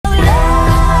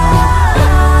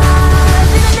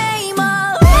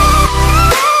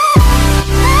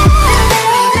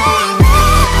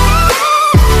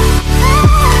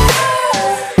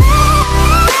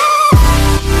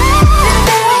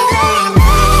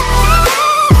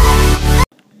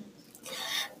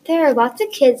There are lots of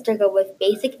kids struggle with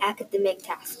basic academic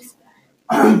tasks.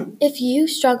 If you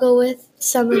struggle with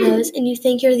some of those and you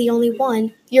think you're the only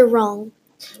one, you're wrong.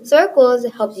 So our goal is to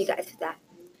help you guys with that.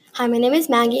 Hi, my name is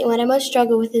Maggie, and what I most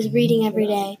struggle with is reading every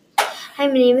day. Hi,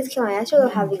 my name is Kelly. I struggle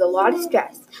with having a lot of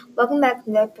stress. Welcome back to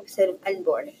another episode of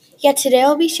Unboard. Yeah, today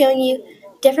I'll be showing you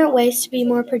different ways to be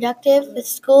more productive with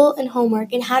school and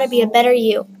homework and how to be a better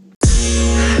you.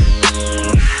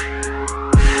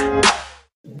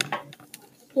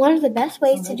 One of the best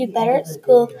ways to do better at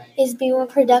school is be more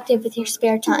productive with your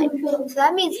spare time. So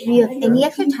that means if you have any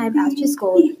extra time after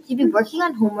school, you'd be working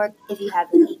on homework if you have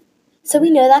any. So we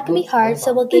know that can be hard,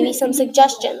 so we'll give you some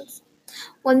suggestions.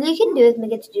 One thing you can do is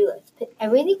make a to-do list. Put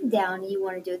everything down you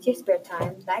want to do with your spare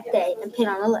time that day and pin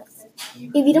on the list.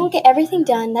 If you don't get everything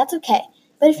done, that's okay.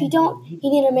 But if you don't, you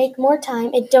need to make more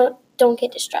time and don't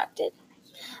get distracted.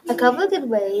 A couple of good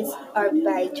ways are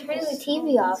by turning the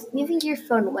TV off, moving your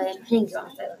phone away, and putting it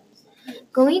off it.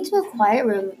 Going to a quiet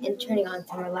room and turning on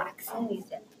some relaxing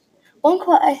music. One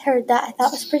quote I heard that I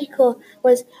thought was pretty cool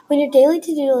was, "When your daily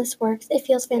to-do list works, it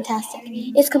feels fantastic.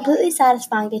 It's completely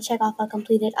satisfying to check off a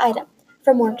completed item."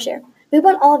 From Workshare. We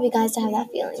want all of you guys to have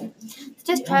that feeling. So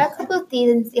just try a couple of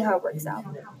these and see how it works out.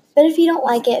 But if you don't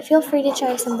like it, feel free to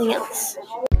try something else.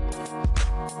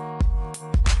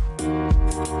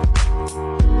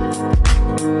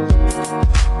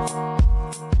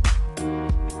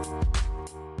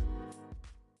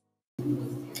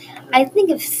 I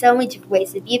think of so many different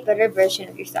ways to be a better version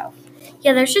of yourself.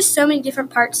 Yeah, there's just so many different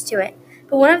parts to it.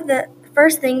 But one of the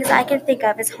first things I can think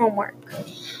of is homework.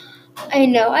 I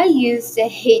know I used to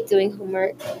hate doing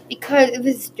homework because it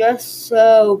was just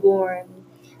so boring.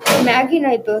 Maggie and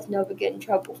I both know we get in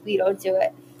trouble if we don't do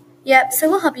it. Yep, so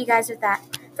we'll help you guys with that.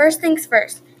 First things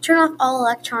first, turn off all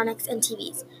electronics and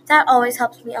TVs. That always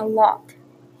helps me a lot.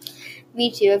 Me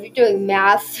too. If you're doing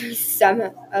math or some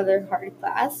other hard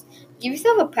class, give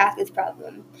yourself a practice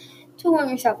problem to warm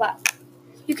yourself up.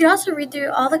 You can also read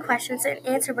through all the questions and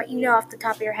answer what you know off the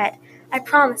top of your head. I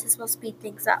promise this will speed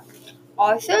things up.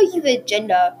 Also, use an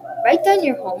agenda. Write down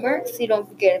your homework so you don't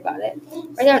forget about it.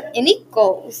 Write down any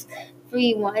goals for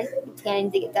you want you're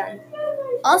planning to get done.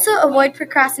 Also, avoid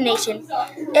procrastination.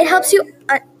 It helps you.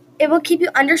 It will keep you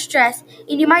under stress,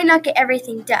 and you might not get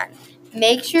everything done.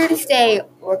 Make sure to stay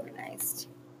organized.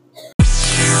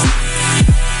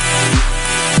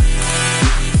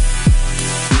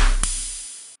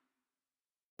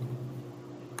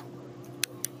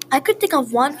 I could think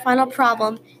of one final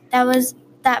problem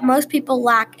that most people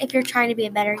lack if you're trying to be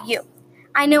a better you.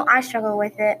 I know I struggle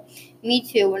with it. Me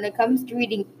too. When it comes to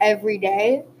reading every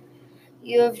day,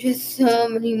 you have just so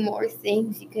many more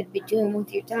things you could be doing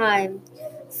with your time.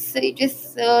 So you're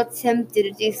just so tempted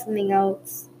to do something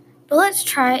else. But let's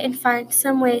try and find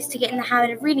some ways to get in the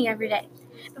habit of reading every day.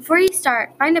 Before you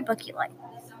start, find a book you like.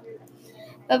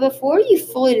 But before you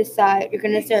fully decide you're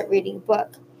going to start reading a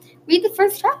book, read the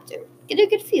first chapter. Get a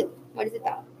good feel. What is it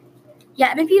about?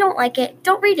 Yeah, and if you don't like it,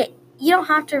 don't read it. You don't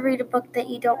have to read a book that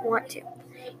you don't want to.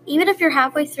 Even if you're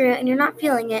halfway through and you're not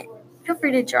feeling it, feel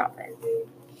free to drop it.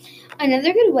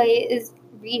 Another good way is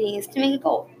reading is to make a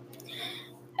goal.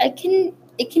 It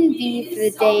can be for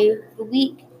the day, the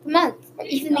week, the month, or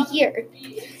even the year.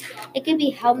 It can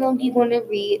be how long you want to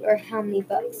read or how many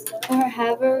books, or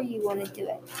however you want to do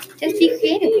it. Just be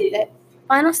creative with it.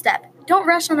 Final step. Don't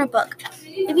rush on a book.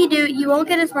 If you do, you won't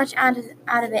get as much out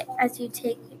of it as you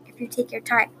take if you take your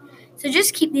time. So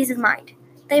just keep these in mind.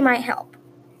 They might help.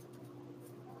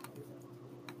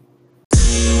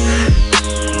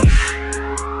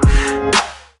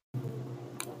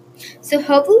 So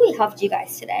hopefully we helped you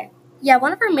guys today. Yeah,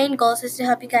 one of our main goals is to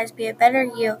help you guys be a better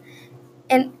you,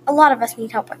 and a lot of us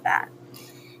need help with that.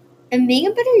 And being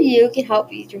a better you can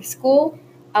help you through school,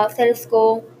 outside of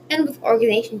school, and with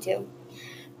organization too.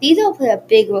 These all play a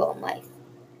big role in life.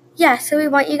 Yeah, so we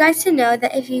want you guys to know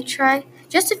that if you try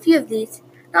just a few of these,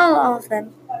 not all of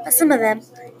them, but some of them,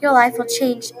 your life will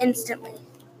change instantly.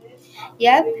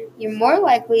 Yep, you're more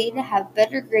likely to have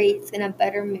better grades and a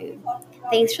better mood.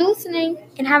 Thanks for listening.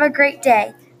 And have a great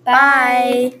day.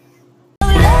 Bye. Bye.